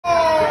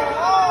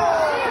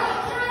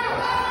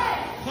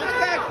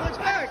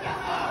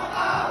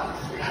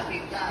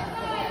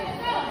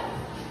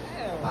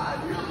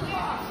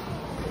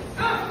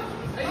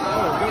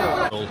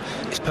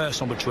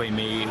personal between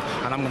me and you,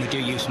 and I'm going to do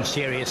you some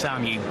serious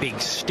harm, you big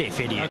stiff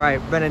idiot. All right,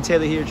 Brennan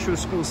Taylor here, True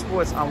School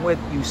Sports. I'm with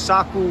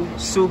Yusaku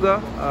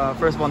Suga.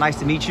 First of all, nice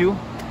to meet you.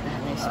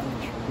 Nice to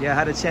meet you. Yeah, I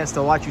had a chance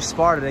to watch you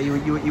spar today.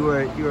 You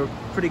were a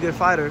pretty good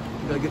fighter,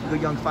 good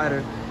young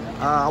fighter.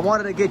 I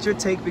wanted to get your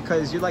take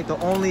because you're like the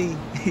only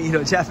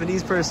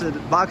Japanese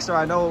boxer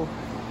I know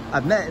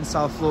I've met in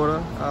South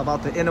Florida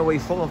about the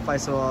Inoue Fulham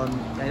fight. So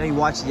I know you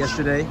watched it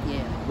yesterday.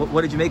 Yeah.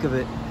 What did you make of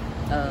it?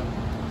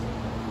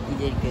 He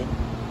did good.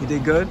 You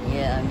did good?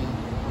 Yeah, I mean,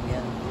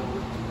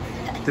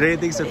 yeah. Did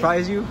anything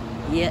surprise you?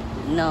 Yeah,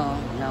 no.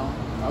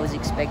 I was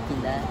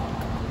expecting that.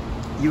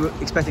 You were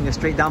expecting a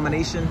straight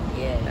domination?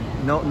 Yeah.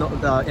 No,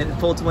 in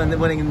full to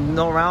winning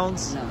no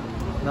rounds? No.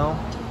 No?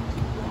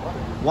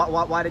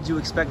 Why did you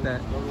expect that?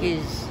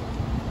 Because,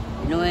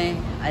 Inoue,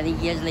 I think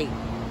he has like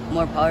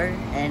more power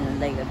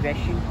and like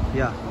aggression.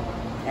 Yeah.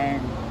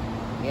 And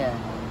yeah.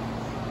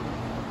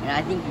 And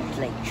I think he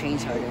like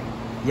trains harder.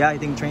 Yeah, you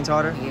think he trains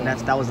harder? Yeah. And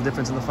that was the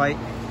difference in the fight?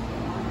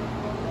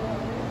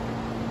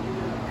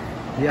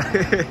 Yeah,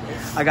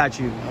 I got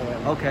you.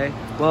 Okay.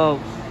 Well,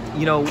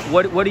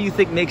 what do you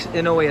think makes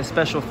Inoue a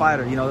special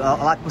fighter? A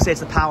lot of people say it's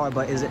the power,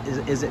 but is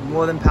it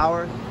more than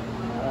power?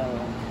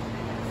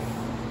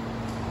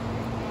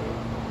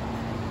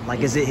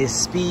 Like, is it his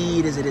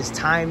speed? Is it his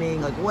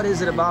timing? Like, what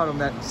is it about him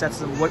that sets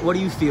him? What do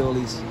you feel, at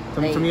least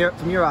from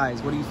your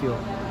eyes? What do you feel?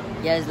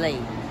 He has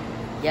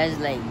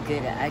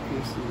good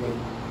accuracy. Like,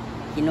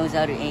 he knows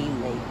how to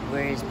aim, like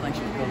where his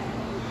punches go.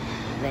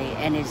 Like,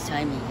 and his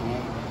timing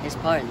and his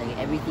part. Like,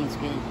 everything's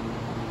good.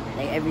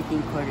 Like,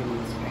 everything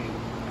coordinates right.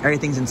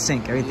 Everything's in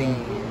sync. Everything.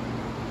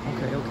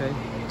 Yeah. Okay.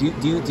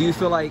 Do you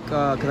feel like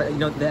because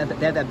they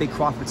have that big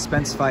Crawford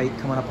Spence fight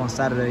coming up on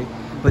Saturday,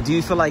 but do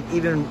you feel like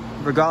even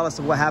regardless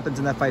of what happens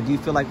in that fight, do you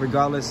feel like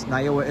regardless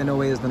Naoya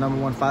Inoue is the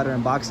 #1 fighter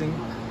in boxing,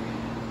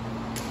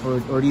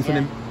 or do you feel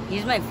him?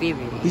 He's my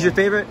favorite. He's your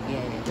favorite?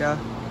 Yeah.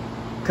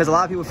 Because a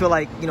lot of people feel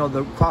like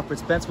the Crawford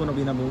Spence one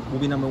will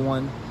be number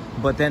one,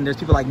 but then there's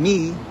people like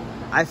me.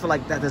 I feel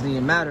like that doesn't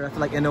even matter. I feel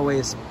like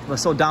Inoue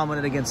was so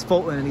dominant against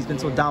Fulton, and he's been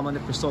so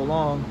dominant for so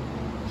long.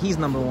 He's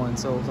 #1.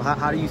 So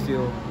how do you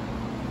feel?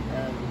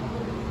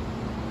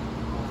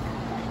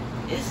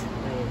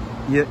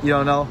 You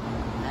don't know?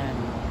 I don't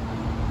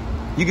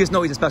know. You just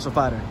know he's a special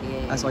fighter.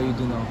 Yeah. That's all you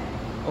do know.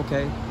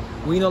 Okay.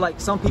 Well, like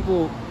some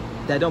people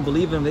that don't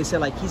believe in him, they say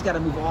like he's got to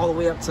move all the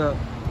way up to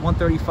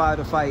 135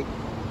 to fight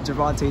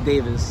Gervonta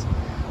Davis.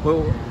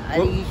 Well, I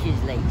think you should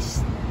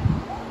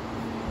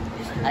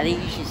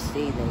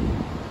stay there.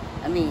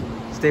 I mean,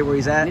 stay where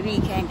he's at. Maybe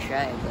he can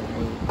try, but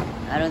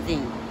I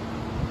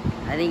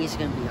think it's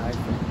gonna be hard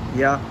for him.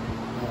 Yeah.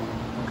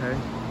 Okay.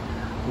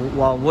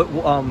 Well,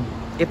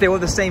 if they were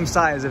the same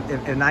size, if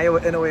Naoya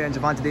Inoue and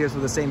Gervonta Davis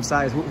were the same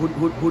size,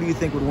 who do you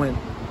think would win?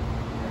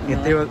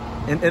 If they were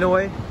in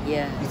Inoue?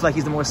 Yeah. You feel like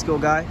he's the more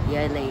skilled guy?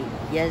 Yeah, like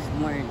he has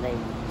more like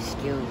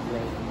skills.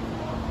 Like,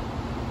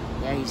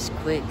 yeah, he's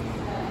quick,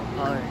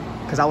 power.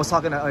 Because I was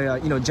talking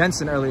to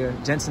Jensen earlier.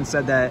 Jensen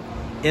said that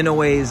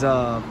Inoue's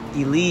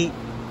elite,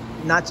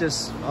 not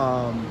just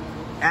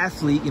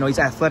athlete. He's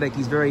athletic.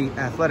 He's very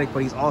athletic,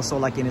 but he's also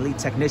like an elite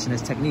technician.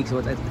 His technique, so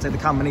it's like the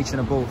combination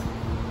of both.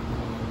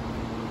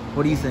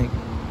 What do you think?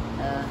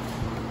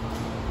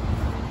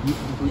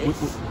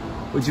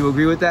 Would you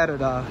agree with that or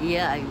not?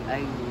 Yeah, I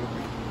agree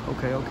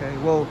with that. Okay.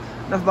 Well,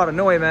 enough about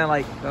Inoue, man.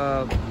 Like,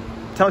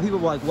 tell people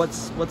like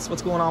what's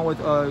going on with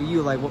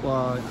you. Like,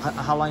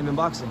 how long you been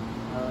boxing?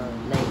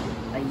 Like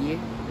a year.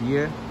 A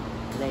year?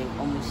 Like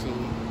almost a year.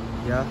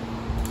 Yeah.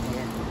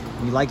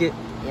 Yeah. You like it?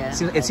 Yeah.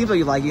 It seems like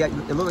you like it.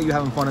 It looks like you're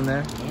having fun in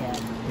there. Yeah.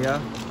 Yeah.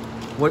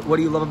 What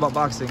do you love about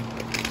boxing?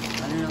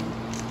 I don't know.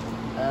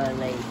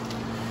 Like,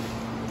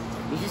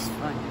 it's just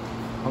fun.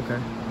 Okay,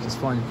 it's just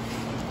fun.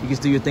 You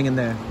just do your thing in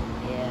there.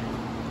 Yeah.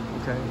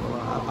 Okay. Well,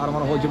 I don't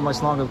want to hold you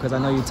much longer because I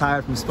know you're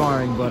tired from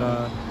sparring. But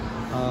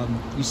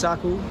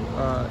Yusaku,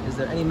 is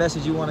there any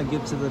message you want to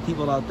give to the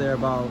people out there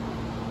about,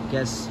 I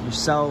guess,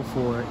 yourself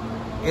or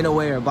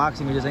Inoue or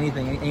boxing or just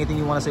anything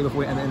you want to say before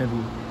we end the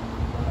interview?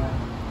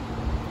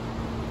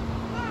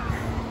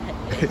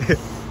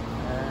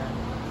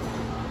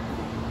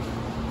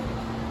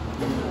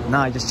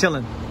 Nah, just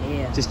chilling.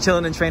 Yeah. Just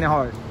chilling and training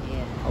hard.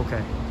 Yeah.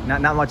 Okay.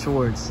 Not much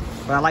words,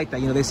 but I like that.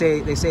 They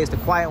say it's the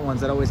quiet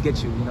ones that always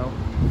get you.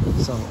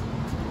 So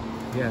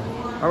yeah.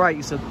 All right,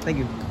 Yusa. Thank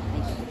you.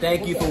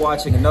 Thank you for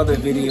watching another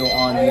video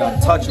on the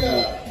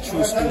untouchable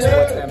True School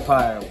Sports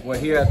Empire. We're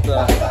here at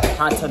the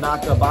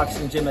Hatanaka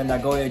Boxing Gym in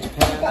Nagoya,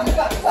 Japan.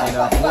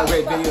 And for more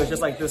great videos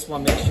just like this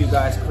one, make sure you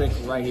guys click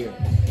right here.